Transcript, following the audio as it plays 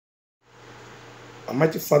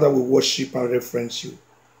Almighty Father, we worship and reference you.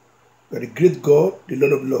 You are the great God, the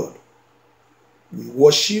Lord of Lords. We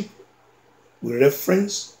worship, we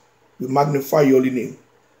reference, we magnify your holy name.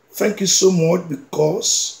 Thank you so much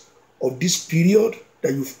because of this period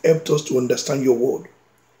that you've helped us to understand your word.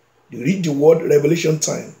 You read the word Revelation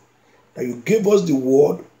time, that you gave us the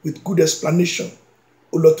word with good explanation.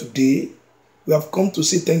 Oh Lord, today we have come to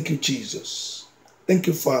say thank you, Jesus. Thank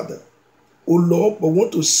you, Father. Oh Lord, we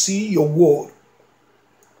want to see your word,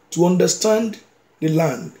 to understand the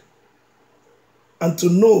land, and to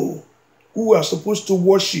know who we are supposed to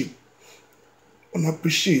worship and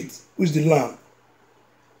appreciate, who is the Lamb,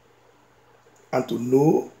 and to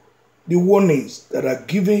know the warnings that are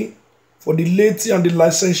given for the laity and the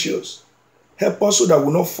licentious. Help us so that we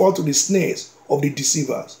will not fall to the snares of the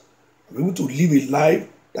deceivers. Be able to live a life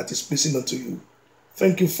that is pleasing unto you.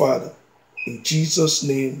 Thank you, Father. In Jesus'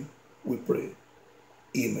 name we pray.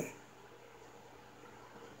 Amen.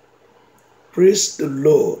 Praise the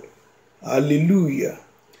Lord. Hallelujah.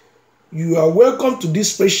 You are welcome to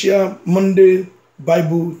this special Monday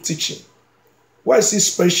Bible teaching. Why is it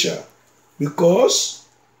special? Because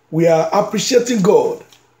we are appreciating God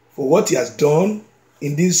for what he has done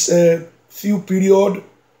in this few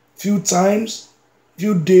times,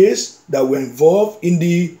 few days that we're involved in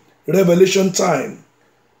the Revelation time.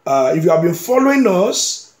 If you have been following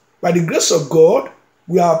us, by the grace of God,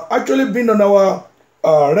 we have actually been on our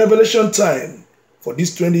Revelation time for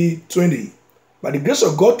this 2020. By the grace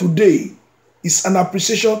of God, today is an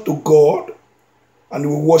appreciation to God, and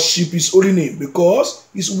we worship his holy name because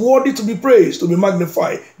he's worthy to be praised, to be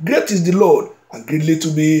magnified. Great is the Lord and greatly to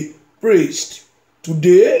be praised.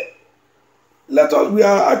 Today, we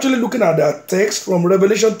are actually looking at the text from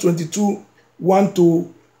Revelation 22, 1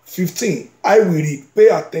 to 15. I will read. Pay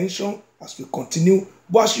attention as we continue.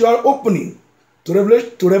 But as you are opening to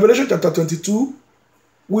Revelation chapter 22,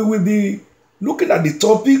 we will be looking at the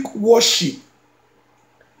topic worship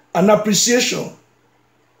and appreciation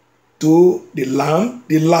to the Lamb,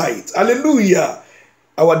 the light. Hallelujah.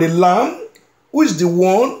 The Lamb, who is the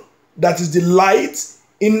one that is the light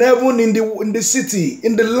in heaven, in the city,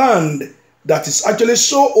 in the land, that is actually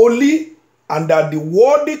so holy, and that the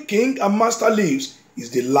worthy King and Master lives, is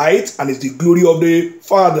the light and is the glory of the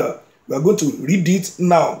Father. We are going to read it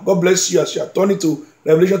now. God bless you as you are turning to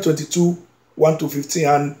Revelation 22, 1 to 15.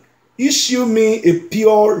 And issue me a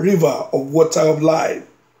pure river of water of life,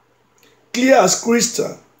 clear as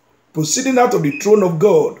crystal, proceeding out of the throne of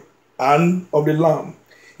God and of the Lamb.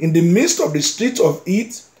 In the midst of the street of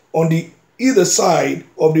it, on the either side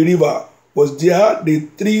of the river, was there the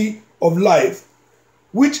tree of life,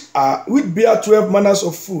 which bear 12 manners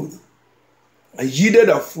of food, and yielded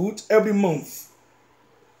a fruit every month.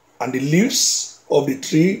 And the leaves of the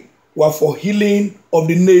tree were for healing of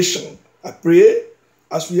the nation. I pray,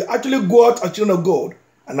 as we actually go out as children of God,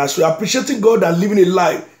 and as we are appreciating God and living a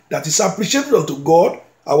life that is appreciated unto God,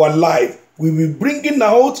 our life, we will be bringing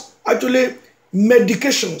out actually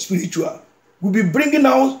medication spiritual. We'll be bringing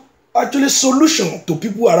out actually solution to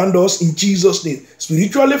people around us in Jesus' name.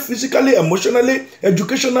 Spiritually, physically, emotionally,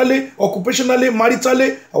 educationally, occupationally,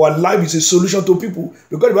 maritally, our life is a solution to people.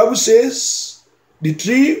 Because the Bible says the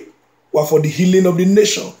tree were for the healing of the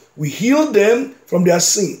nation. We heal them from their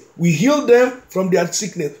sin. We heal them from their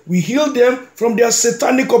sickness. We heal them from their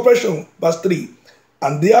satanic oppression. Verse 3.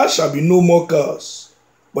 And there shall be no more curse.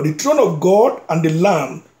 But the throne of God and the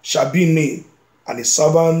Lamb shall be in him, and his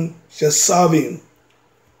servant shall serve him.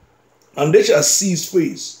 And they shall see his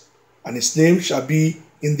face, and his name shall be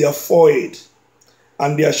in their forehead.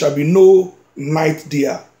 And there shall be no night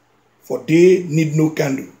there, for they need no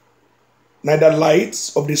candle, neither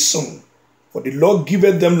lights of the sun. For the Lord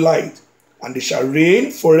giveth them light, and they shall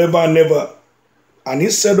reign forever and ever. And he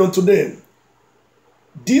said unto them,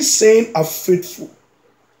 these sayings are faithful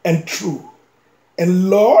and true.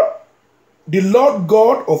 And the Lord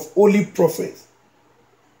God of holy prophets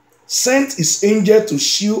sent his angel to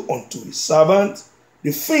shew unto his servant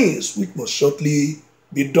the things which must shortly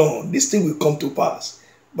be done. This thing will come to pass.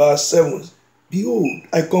 Verse 7. Behold,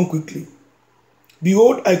 I come quickly.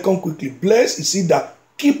 Behold, I come quickly. Blessed is he that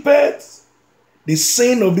keepeth the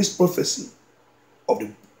saying of this prophecy,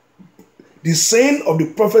 the saying of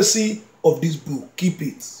the prophecy of this book. Keep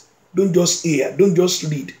it. Don't just hear. Don't just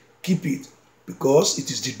read. Keep it. Because it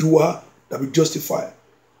is the doer that will justify.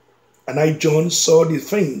 And I, John, saw the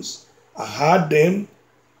things. I heard them.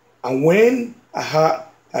 And when I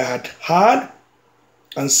had heard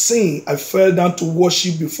and seen, I fell down to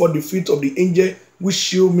worship before the feet of the angel which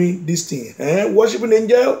showed me this thing. Worshiping the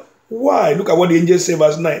angel? Why? Look at what the angel said,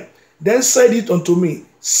 verse 9. Then said it unto me,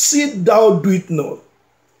 see thou do it not.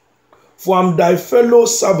 For I am thy fellow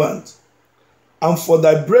servant, and for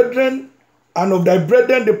thy brethren, and of thy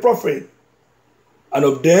brethren the prophet, and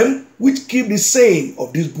of them which keep the saying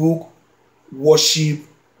of this book, worship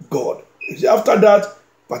God. After that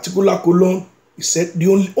particular colon, he said,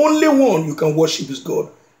 the only one you can worship is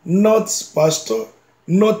God. Not pastor,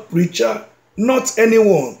 not preacher, not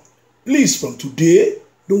anyone. Please, from today,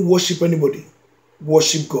 don't worship anybody.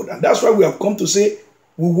 Worship God. And that's why we have come to say,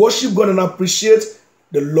 we worship God and appreciate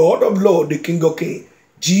the Lord of Lords, the King of Kings.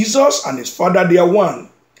 Jesus and his Father, they are one.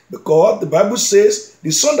 Because the Bible says,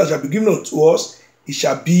 the Son that shall be given unto us, he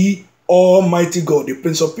shall be Almighty God, the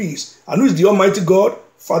Prince of Peace. And who is the Almighty God?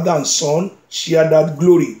 Father and Son share that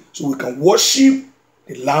glory. So we can worship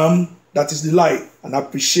the Lamb that is the light and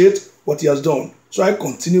appreciate what he has done. So I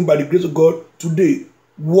continue by the grace of God today.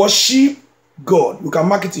 Worship God. You can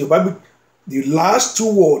mark it in your Bible. The last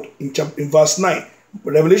two words in verse 9.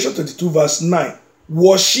 Revelation 22 verse 9.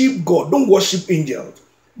 Worship God. Don't worship angels.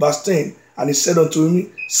 Verse 10. And he said unto me,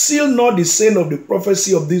 seal not the saying of the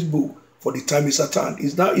prophecy of this book, for the time is at hand.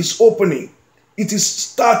 It's opening. It is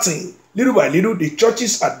starting. Little by little, the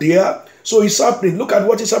churches are there. So it's happening. Look at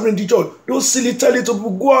what is happening in the church. Don't silly tell it to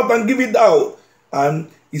people, go out and give it out. And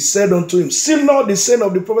he said unto him, seal not the saying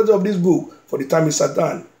of the prophecy of this book, for the time is at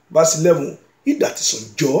hand. Verse 11. He that is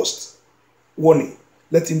unjust, warning,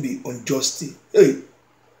 let him be unjust. Hey.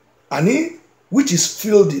 And he which is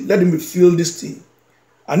filthy, let him be filthy still.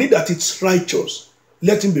 And he that is righteous,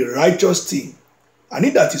 let him be righteous still. And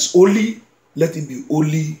he that is holy, let him be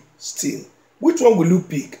holy still. Which one will you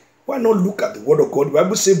pick? Why not look at the word of God? The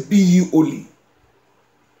Bible says, be ye holy.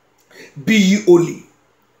 Be ye holy,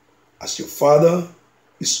 as your Father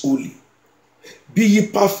is holy. Be ye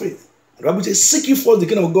perfect. The Bible says, seek ye first the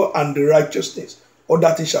kingdom of God and the righteousness. All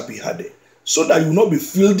that things shall be added. So that you will not be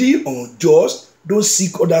filthy or unjust. Don't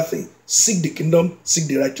seek other things. Seek the kingdom, seek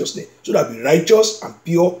the righteousness. So that be righteous and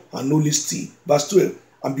pure and holy still. Verse 12.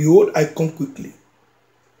 And behold, I come quickly.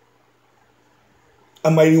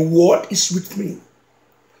 And my reward is with me,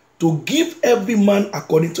 to give every man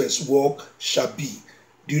according to his work shall be.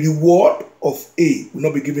 The reward of A will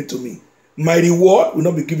not be given to me. My reward will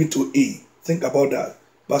not be given to A. Think about that.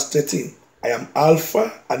 Verse 13. I am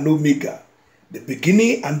Alpha and Omega, the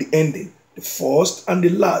beginning and the ending, the first and the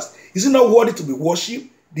last. Is it not worthy to be worshipped?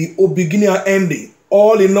 The beginning and ending.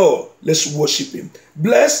 All in all, let's worship him.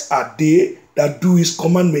 Blessed are they that do his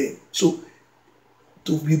commandment. So,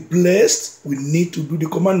 to be blessed, we need to do the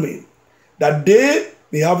commandment, that they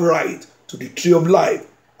may have right to the tree of life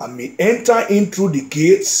and may enter in through the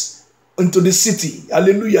gates into the city.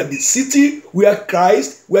 Hallelujah. The city where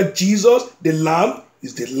Christ, where Jesus, the Lamb,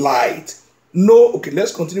 is the light. No, okay,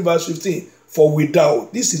 let's continue verse 15. For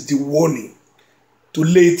without, this is the warning to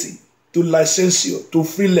laity, to licentious, to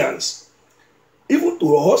freelance, even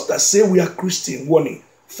to us that say we are Christian, warning.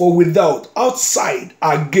 For without, outside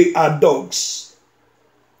are dogs.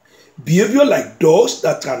 Behavior like dogs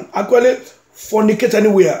that can actually fornicate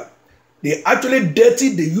anywhere. They actually dirty.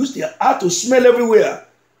 They use their heart to smell everywhere.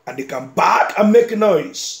 And they can bark and make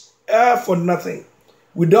noise. For nothing.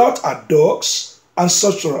 Without are dogs and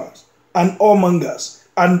sorcerers and whoremongers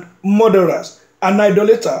and murderers and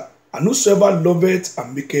idolaters and whosoever loveth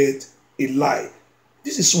and maketh a lie.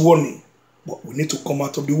 This is warning. But we need to come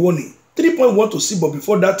out of the warning. 3.1 to see, but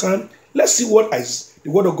before that time, let's see what the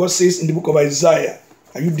word of God says in the book of Isaiah.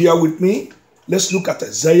 Are you there with me? Let's look at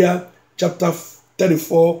Isaiah chapter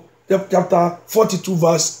 34, chapter 42,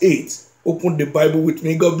 verse 8. Open the Bible with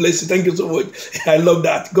me. God bless you. Thank you so much. I love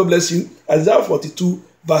that. God bless you. Isaiah 42,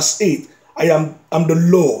 verse 8. I'm the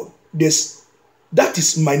Lord. That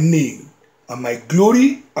is my name. And my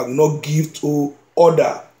glory I will not give to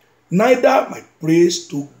other, neither my praise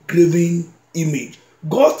to graven image.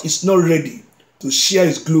 God is not ready to share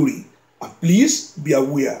his glory. And please be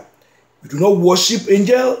aware. We do not worship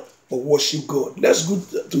angel, but worship God. Let's go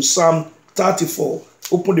to Psalm 34.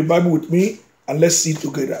 Open the Bible with me and let's see it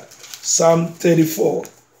together. Psalm 34.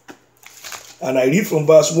 And I read from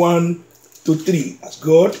verse 1 to 3 as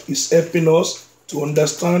God is helping us to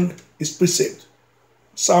understand his precept.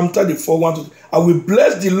 Psalm 34, 1 to 3. I will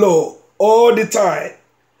bless the Lord all the time.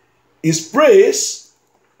 His praise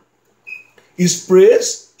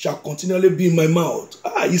shall continually be in my mouth.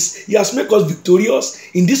 He has made us victorious.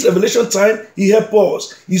 In this revelation time, he helped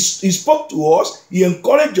us. He spoke to us. He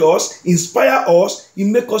encouraged us, inspired us. He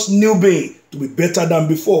made us new being to be better than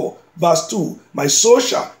before. Verse 2, my soul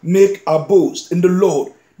shall make a boast in the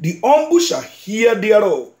Lord. The humble shall hear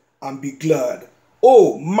thereof and be glad.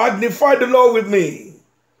 Oh, magnify the Lord with me,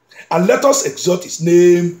 and let us exalt his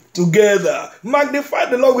name together. Magnify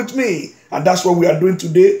the Lord with me. And that's what we are doing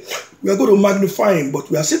today. We are going to magnify him, but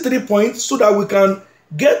we are seeing 3 points so that we can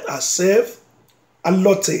get ourselves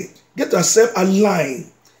allotted, get ourselves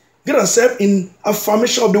aligned, get ourselves in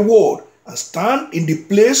affirmation of the word, and stand in the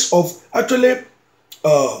place of actually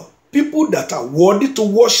people that are worthy to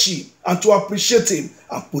worship and to appreciate him,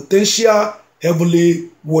 and potential heavenly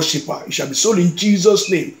worshiper. It shall be so in Jesus'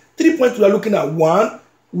 name. 3 points we are looking at. 1,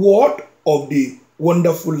 word of the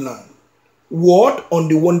wonderful Lamb. Word on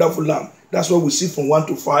the wonderful Lamb. That's what we see from 1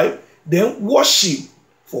 to 5. Then worship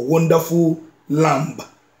for wonderful Lamb.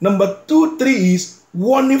 Number 2, 3 is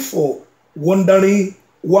warning for wandering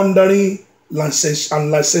and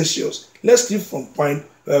licentious. Let's see from point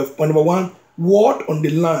number 1. Word on the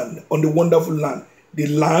land, on the wonderful land. The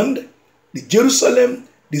land, the Jerusalem,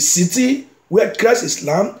 the city where Christ is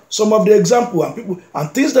Lamb. Some of the example and people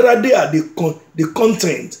and things that are there, the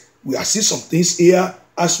content. We are seeing some things here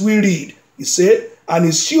as we read. He said, and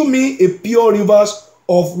he shewed me a pure rivers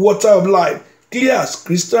of water of life, clear as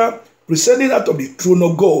crystal, proceeding out of the throne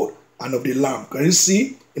of God and of the Lamb. Can you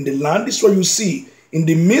see? In the land, this is what you see. In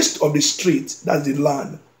the midst of the street, that's the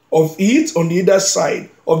land. Of it, on the other side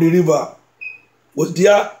of the river, was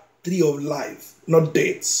there tree of life, not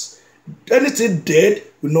death. Anything dead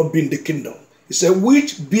will not be in the kingdom. He said,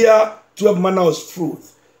 which bear 12 manner of fruit,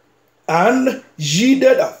 and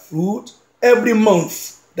yielded a fruit every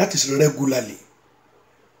month. That is regularly.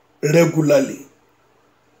 Regularly.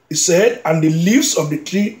 He said, and the leaves of the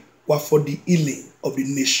tree were for the healing of the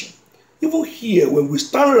nation. Even here, when we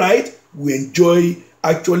stand right, we enjoy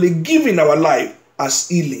actually giving our life as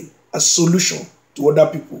healing, as solution to other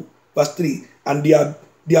people. Verse 3, and there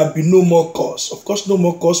be no more curse. Of course, no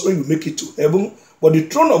more curse when you make it to heaven, but the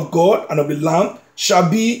throne of God and of the Lamb shall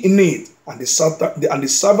be in it, and the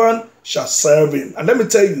servant shall serve him. And let me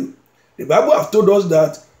tell you, the Bible have told us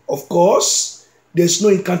that, of course, there's no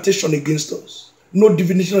incantation against us, no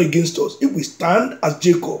divination against us. If we stand as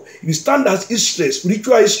Jacob, if we stand as Israel,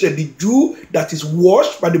 spiritual Israel, the Jew that is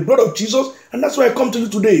washed by the blood of Jesus, and that's why I come to you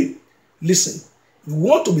today. Listen, we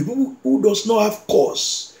want to be people who does not have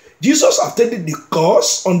cause. Jesus has taken the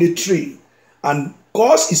curse on the tree, and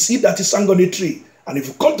curse is he that is hung on the tree. And if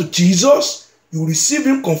you come to Jesus, you receive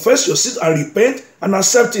him, confess your sins, and repent, and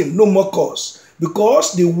accept him. No more curse.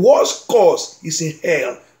 Because the worst curse is in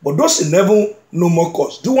hell. But those in heaven, no more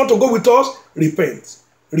curse. Do you want to go with us? Repent,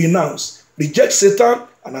 renounce, reject Satan,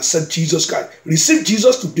 and accept Jesus Christ. Receive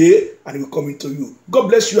Jesus today, and he will come into you. God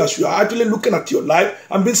bless you as you are actually looking at your life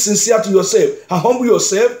and being sincere to yourself, and humble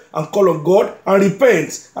yourself and call on God and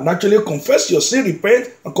repent, and actually confess your sin, repent,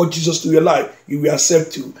 and call Jesus to your life. He will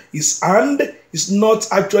accept you. His hand is not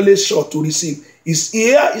actually short to receive. His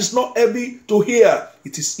ear is not heavy to hear.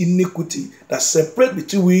 It is iniquity that separates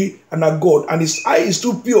between we and our God. And his eye is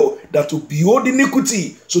too pure that to behold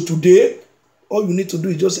iniquity. So today, all you need to do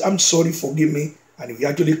is just say, I'm sorry, forgive me. And he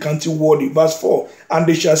actually can't worthy. Verse 4, and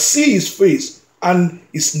they shall see his face, and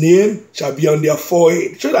his name shall be on their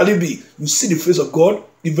forehead. Should that it be? You see the face of God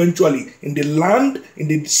eventually in the land, in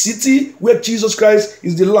the city where Jesus Christ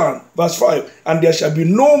is the land. Verse 5, and there shall be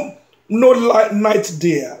no night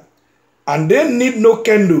there, and they need no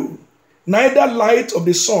candle, neither light of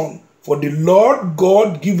the sun, for the Lord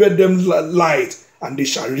God giveth them light, and they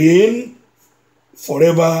shall reign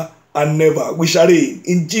forever and never. We shall reign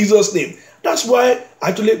in Jesus' name. That's why I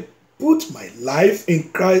actually put my life in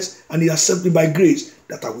Christ, and he accepted by grace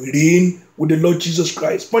that I will reign with the Lord Jesus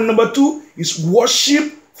Christ. Point number 2 is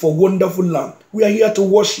worship for wonderful Lamb. We are here to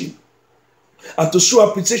worship and to show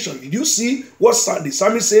appreciation. Did you see what the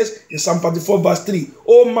psalmist says in Psalm 34 verse 3?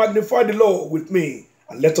 Oh, magnify the Lord with me,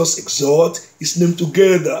 and let us exalt his name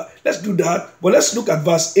together. Let's do that. But let's look at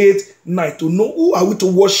verse 8, 9 to know who are we to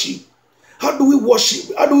worship. How do we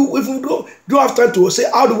worship? How do we, if we don't have time to say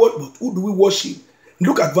how do we, but who do we worship?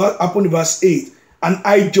 Look at verse 8. And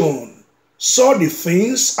I, John, saw the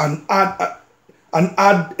things and had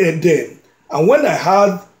them. And when I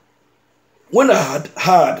had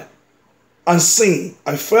heard and seen,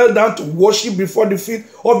 I fell down to worship before the feet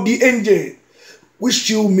of the angel which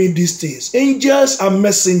shewed me these things. Angels are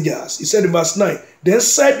messengers. He said in verse 9, then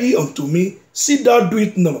said he unto me, see thou do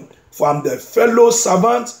it not, for I am thy fellow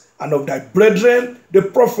servant, and of thy brethren the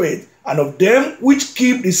prophet, and of them which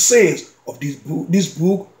keep the sayings of this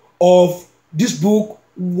book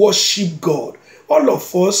worship God. All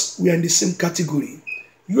of us, we are in the same category.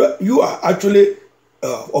 You are actually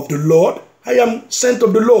of the Lord. I am sent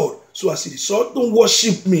of the Lord. So as it is, so don't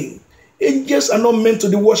worship me. Angels are not meant to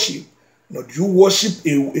be worshipped. Not you worship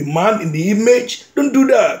a man in the image. Don't do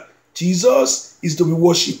that. Jesus is to be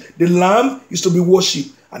worshipped. The Lamb is to be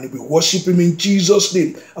worshipped. And we worship him in Jesus'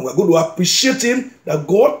 name. And we're going to appreciate him that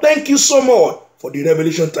God, thank you so much for the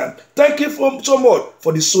revelation time. Thank you so much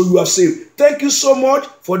for the soul you have saved. Thank you so much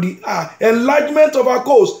for the enlargement of our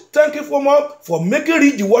cause. Thank you so much for making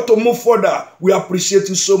rich the word to move further. We appreciate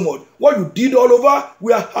you so much. What you did all over,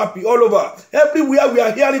 we are happy all over. Everywhere we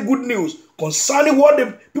are hearing good news concerning what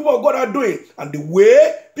the people of God are doing and the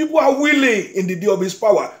way people are willing in the day of his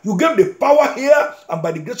power. You gave the power here, and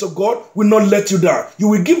by the grace of God, will not let you down. You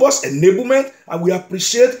will give us enablement, and we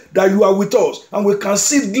appreciate that you are with us, and we can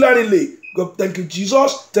see it glaringly. God, thank you,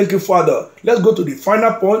 Jesus. Thank you, Father. Let's go to the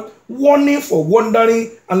final point. Warning for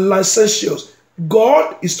wandering and licentious.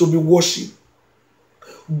 God is to be worshipped.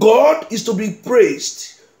 God is to be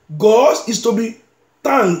praised. God is to be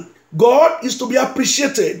thanked. God is to be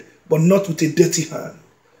appreciated, but not with a dirty hand.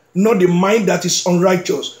 Not the mind that is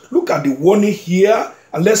unrighteous. Look at the warning here,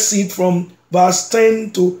 and let's see it from verse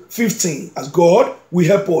 10 to 15. As God will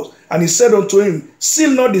help us. And he said unto him,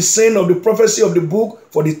 seal not the saying of the prophecy of the book,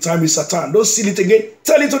 for the time is at hand. Don't seal it again.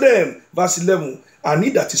 Tell it to them. Verse 11. And he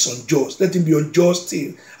that is unjust, let him be unjust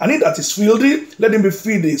still. And he that is filthy, let him be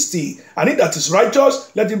filthy still. And he that is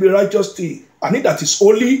righteous, let him be righteous still. And he that is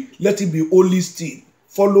holy, let him be holy still.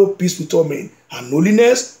 Follow peace with all men and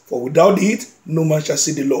holiness, for without it no man shall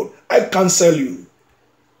see the Lord. I counsel you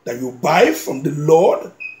that you buy from the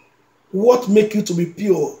Lord what make you to be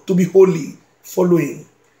pure, to be holy. Follow him.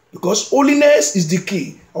 Because holiness is the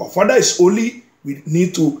key. Our Father is holy. We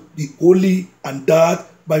need to be holy, and that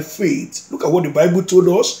by faith. Look at what the Bible told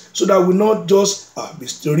us, so that we not just be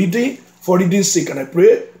reading for reading's sake. And I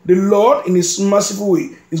pray the Lord in his merciful way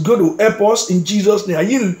is going to help us in Jesus'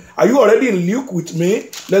 name. Are you already in Luke with me?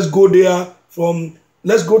 Let's go there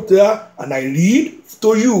and I read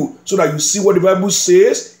to you so that you see what the Bible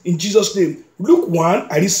says in Jesus' name. Luke 1,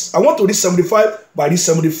 I want to read 75, but I read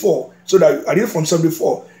 74. So that I read from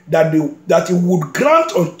 74. That he would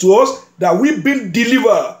grant unto us that we be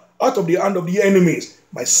delivered out of the hand of the enemies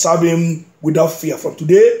by serving him without fear. From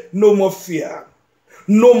today, no more fear,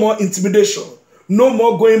 no more intimidation, no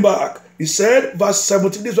more going back. He said, verse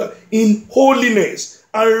 17, this one, in holiness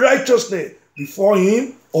and righteousness before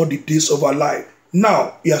him all the days of our life.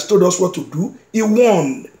 Now, he has told us what to do. He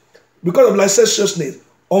warned because of licentiousness,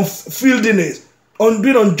 unfieldiness, on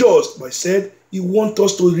being unjust. But he said he wants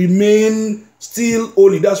us to remain still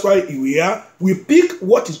holy. That's why we pick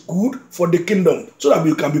what is good for the kingdom, so that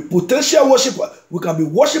we can be potential worshippers. We can be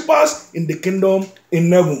worshippers in the kingdom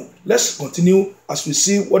in heaven. Let's continue as we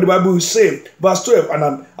see what the Bible is saying. Verse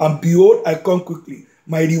 12, and behold, I come quickly.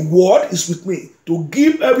 My reward is with me, to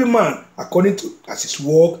give every man according to as his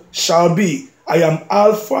work shall be. I am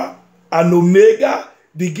Alpha and Omega,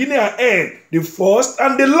 beginning and end, the first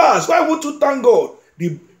and the last. Why would you thank God?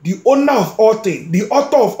 The owner of all things, the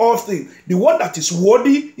author of all things, the one that is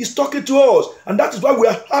worthy is talking to us. And that is why we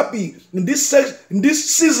are happy in this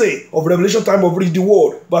season of revelation time of read the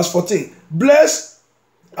word. Verse 14. Blessed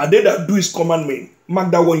are they that do his commandment. Mark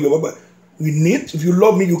that one in your Bible. We need, if you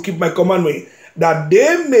love me, you keep my commandment, that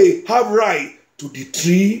they may have right to the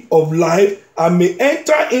tree of life and may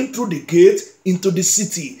enter into the gate into the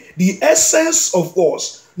city. The essence of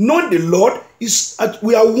us, knowing the Lord, is that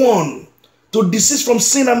we are one. To desist from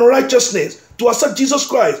sin and unrighteousness, to accept Jesus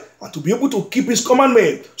Christ, and to be able to keep his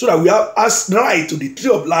commandment, so that we have us right to the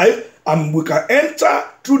tree of life, and we can enter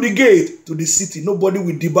through the gate to the city. Nobody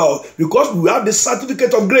will devour, because we have the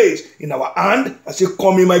certificate of grace in our hand. I say,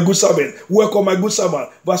 come in, my good servant. Welcome, my good servant.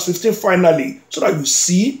 Verse 15, finally, so that you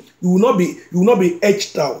see, you will not be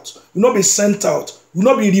etched out, you will not be sent out, you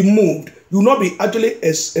will not be removed, you will not be actually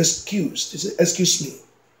excused. He said, excuse me.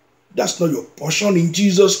 That's not your portion in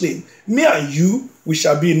Jesus' name. Me and you, we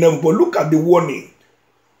shall be in heaven. But look at the warning.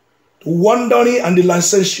 The wandering and the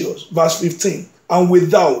licentious. Verse 15. And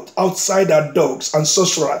without, outside are dogs and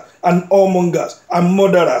sorcerers and whoremongers and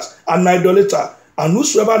murderers and idolaters and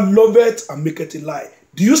whosoever loveth and maketh a lie.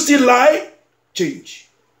 Do you still lie? Change.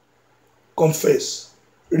 Confess.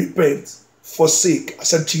 Repent. Forsake.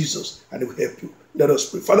 Accept Jesus, and he will help you. Let us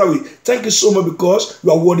pray. Father, we thank you so much because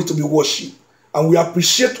you are worthy to be worshipped. And we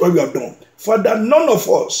appreciate what you have done. Father, none of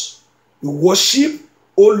us will worship,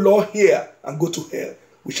 oh Lord, here and go to hell.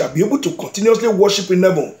 We shall be able to continuously worship in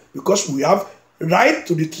heaven because we have right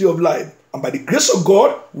to the tree of life. And by the grace of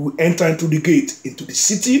God, we will enter into the gate, into the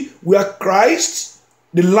city where Christ,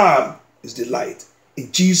 the Lamb, is the light. In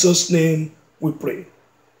Jesus' name we pray.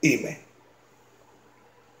 Amen.